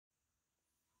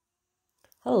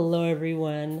Hello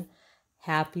everyone.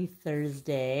 Happy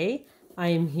Thursday. I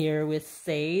am here with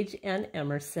Sage and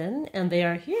Emerson, and they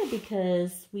are here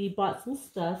because we bought some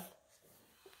stuff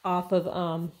off of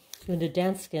Linda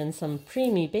Danskin, some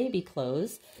preemie baby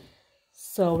clothes.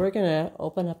 So we're gonna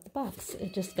open up the box. I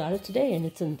just got it today and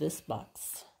it's in this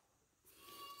box.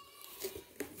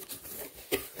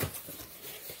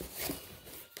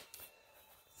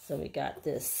 So we got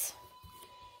this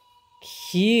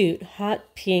cute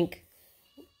hot pink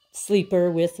sleeper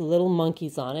with little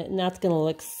monkeys on it, and that's going to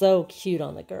look so cute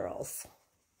on the girls.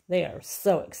 They are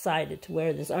so excited to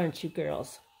wear this, aren't you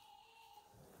girls?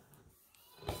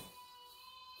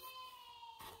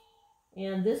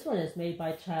 And this one is made by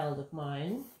a child of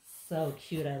mine. So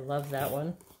cute, I love that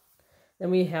one.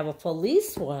 Then we have a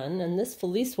fleece one, and this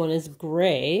fleece one is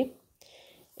gray,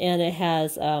 and it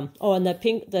has and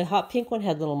the hot pink one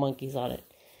had little monkeys on it.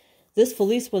 This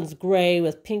fleece one's gray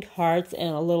with pink hearts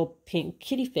and a little pink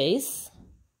kitty face.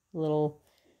 A little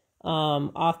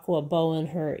aqua bow in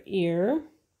her ear.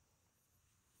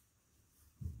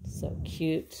 So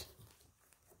cute.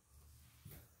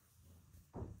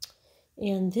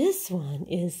 And this one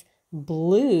is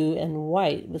blue and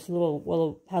white with has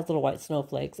little white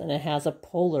snowflakes, and it has a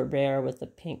polar bear with a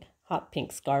hot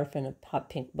pink scarf and a hot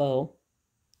pink bow.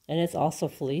 And it's also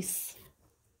fleece.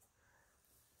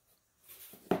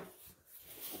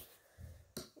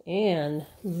 And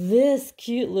this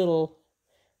cute little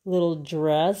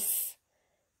dress,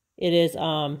 it is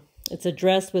it's a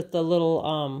dress with the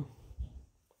little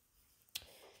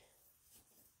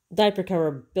diaper cover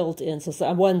built in. So it's a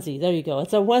onesie. There you go.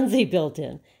 It's a onesie built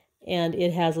in, and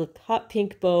it has a hot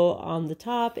pink bow on the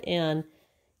top, and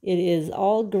it is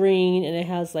all green, and it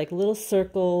has like little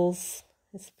circles.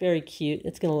 It's very cute.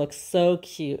 It's gonna look so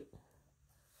cute.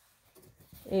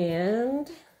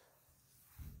 And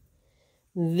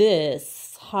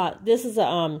this is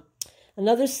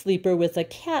another sleeper with a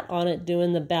cat on it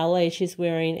doing the ballet. She's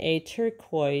wearing a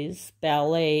turquoise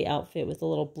ballet outfit with a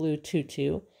little blue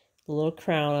tutu, a little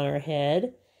crown on her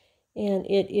head, and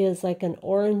it is like an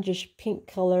orangish pink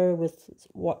color with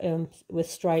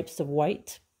stripes of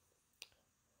white.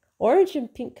 Orange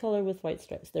and pink color with white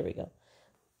stripes. There we go.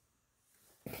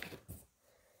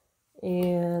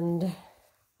 And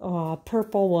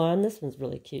purple one. This one's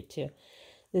really cute too.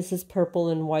 This is purple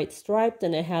and white striped,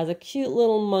 and it has a cute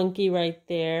little monkey right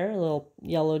there, a little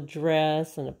yellow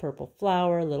dress and a purple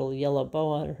flower, a little yellow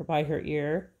bow on her by her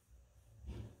ear.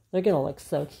 They're going to look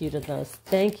so cute in those.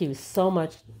 Thank you so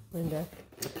much, Linda.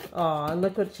 Oh, and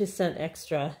look what she sent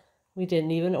extra. We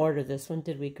didn't even order this one,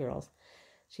 did we, girls?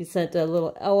 She sent a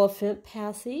little elephant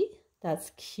passy.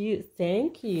 That's cute.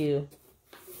 Thank you.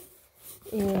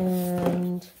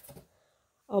 And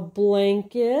a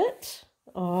blanket.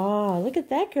 Oh, look at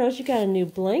that, girls. You got a new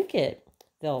blanket.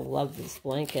 They'll love this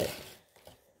blanket.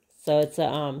 So it's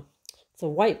a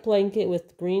white blanket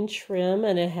with green trim,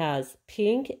 and it has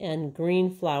pink and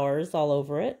green flowers all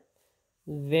over it.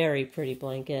 Very pretty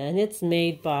blanket. And it's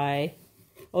made by,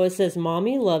 it says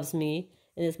Mommy Loves Me,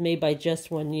 and it's made by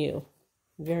Just One You.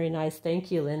 Very nice. Thank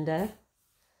you, Linda.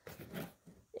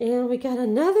 And we got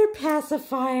another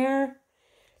pacifier.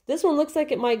 This one looks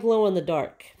like it might glow in the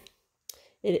dark.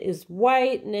 It is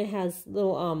white, and it has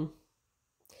little,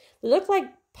 they look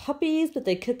like puppies, but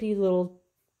they could be little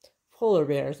polar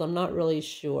bears. I'm not really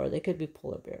sure. They could be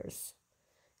polar bears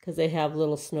because they have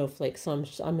little snowflakes, so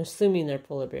I'm assuming they're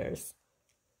polar bears.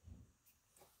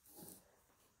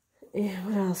 And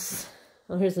what else?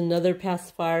 Oh, here's another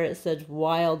pacifier. It says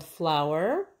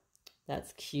Wildflower.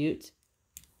 That's cute.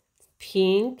 It's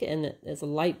pink, and it's a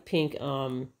light pink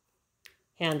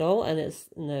handle, and it's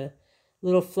in the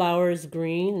little flowers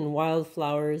green, and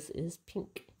wildflowers is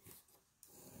pink.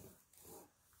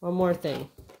 One more thing.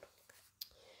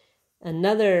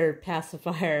 Another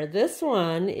pacifier. This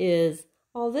one is,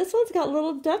 this one's got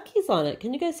little duckies on it.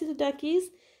 Can you guys see the duckies?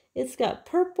 It's got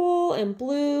purple and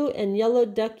blue and yellow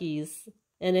duckies,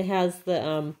 and it has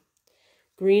the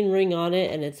green ring on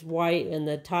it, and it's white, and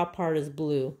the top part is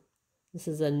blue. This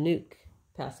is a nuke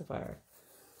pacifier.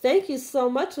 Thank you so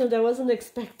much, Linda. I wasn't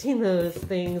expecting those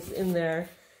things in there.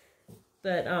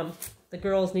 But the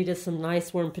girls needed some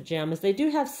nice warm pajamas. They do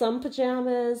have some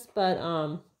pajamas, but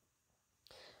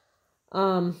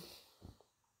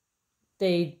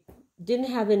they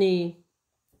didn't have any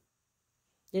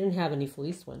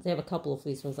fleece ones. They have a couple of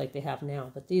fleece ones like they have now,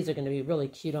 but these are going to be really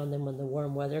cute on them when the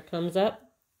warm weather comes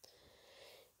up.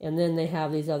 And then they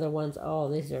have these other ones.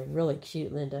 Oh, these are really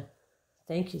cute, Linda.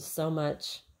 Thank you so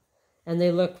much. And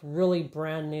they look really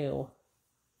brand new.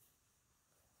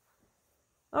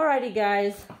 Alrighty,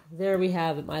 guys. There we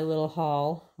have it, my little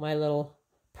haul, my little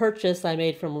purchase I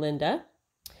made from Linda.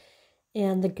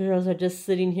 And the girls are just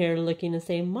sitting here looking and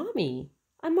saying, Mommy,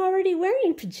 I'm already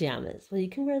wearing pajamas. Well, you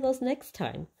can wear those next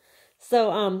time.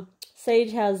 So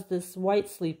Sage has this white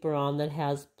sleeper on that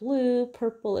has blue,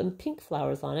 purple, and pink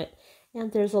flowers on it.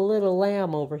 And there's a little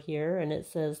lamb over here, and it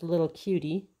says little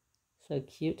cutie. So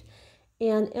cute.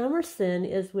 And Emerson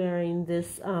is wearing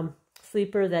this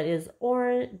sleeper that is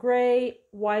orange, gray,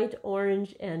 white,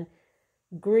 orange, and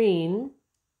green,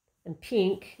 and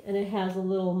pink, and it has a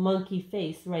little monkey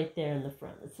face right there in the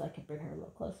front. So I can bring her a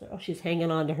little closer. Oh, she's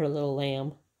hanging on to her little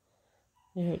lamb.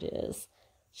 There it is.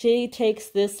 She takes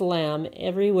this lamb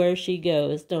everywhere she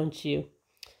goes, don't you?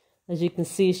 As you can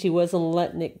see, she wasn't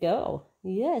letting it go.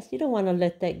 Yes, you don't want to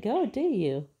let that go, do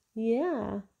you?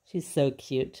 Yeah, she's so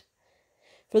cute.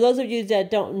 For those of you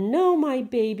that don't know my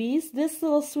babies, this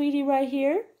little sweetie right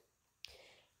here,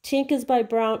 Tink, is by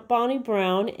Bonnie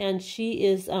Brown, and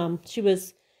she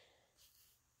was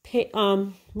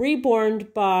reborn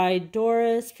by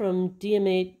Doris from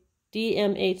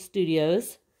DMH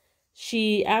Studios.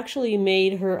 She actually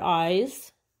made her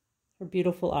eyes, her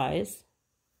beautiful eyes.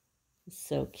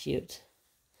 So cute.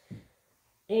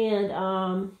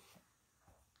 And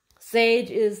Sage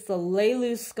is the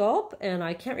Leilu sculpt, and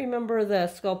I can't remember the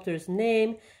sculptor's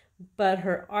name, but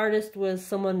her artist was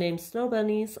someone named Snow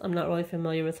Bunnies. I'm not really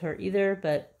familiar with her either,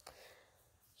 but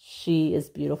she is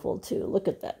beautiful too. Look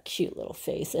at that cute little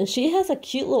face. And she has a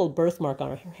cute little birthmark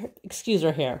on her. Excuse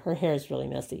her hair. Her hair is really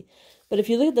messy. But if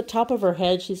you look at the top of her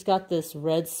head, she's got this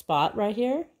red spot right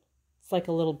here. It's like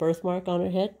a little birthmark on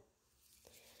her head.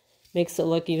 Makes it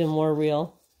look even more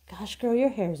real. Gosh, girl, your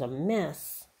hair is a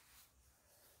mess.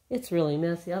 It's really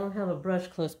messy. I don't have a brush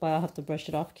close by. I'll have to brush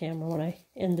it off camera when I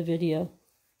end the video.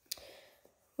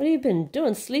 What have you been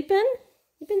doing? Sleeping?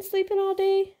 You been sleeping all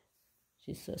day?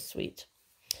 She's so sweet.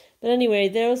 But anyway,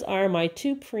 those are my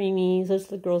two preemies. Those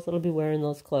are the girls that'll be wearing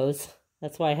those clothes.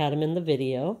 That's why I had them in the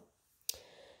video.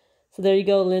 So there you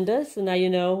go, Linda. So now you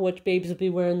know which babies will be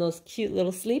wearing those cute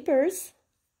little sleepers.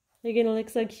 They're going to look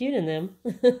so cute in them.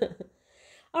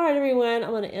 All right, everyone.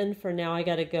 I'm going to end for now. I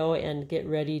got to go and get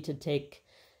ready to take...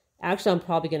 Actually, I'm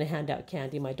probably going to hand out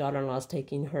candy. My daughter-in-law is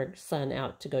taking her son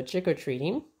out to go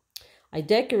trick-or-treating. I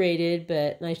decorated,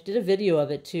 and I did a video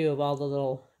of it, too, of all the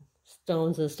little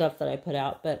stones and stuff that I put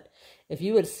out. But if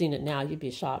you would have seen it now, you'd be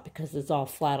shocked because it's all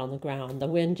flat on the ground. The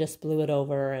wind just blew it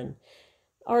over, and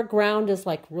our ground is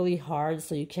like really hard,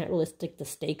 so you can't really stick the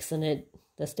stakes in it.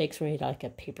 The stakes were made like a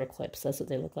paper clips. That's what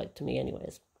they look like to me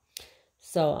anyways.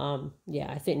 So,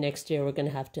 yeah, I think next year we're going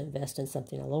to have to invest in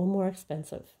something a little more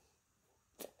expensive.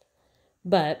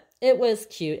 But it was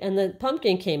cute, and the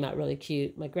pumpkin came out really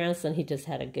cute. My grandson, he just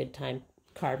had a good time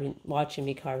watching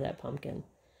me carve that pumpkin.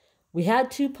 We had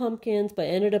 2 pumpkins, but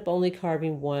ended up only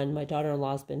carving 1. My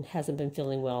daughter-in-law hasn't been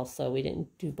feeling well, so we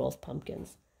didn't do both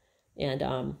pumpkins.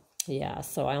 And, yeah,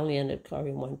 so I only ended up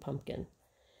carving 1 pumpkin.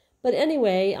 But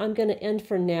anyway, I'm going to end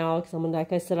for now, because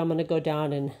like I said, I'm going to go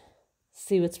down and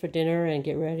see what's for dinner and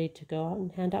get ready to go out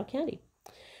and hand out candy.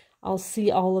 I'll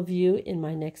see all of you in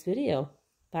my next video.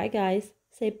 Bye, guys.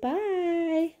 Say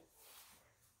bye.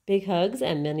 Big hugs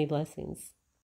and many blessings.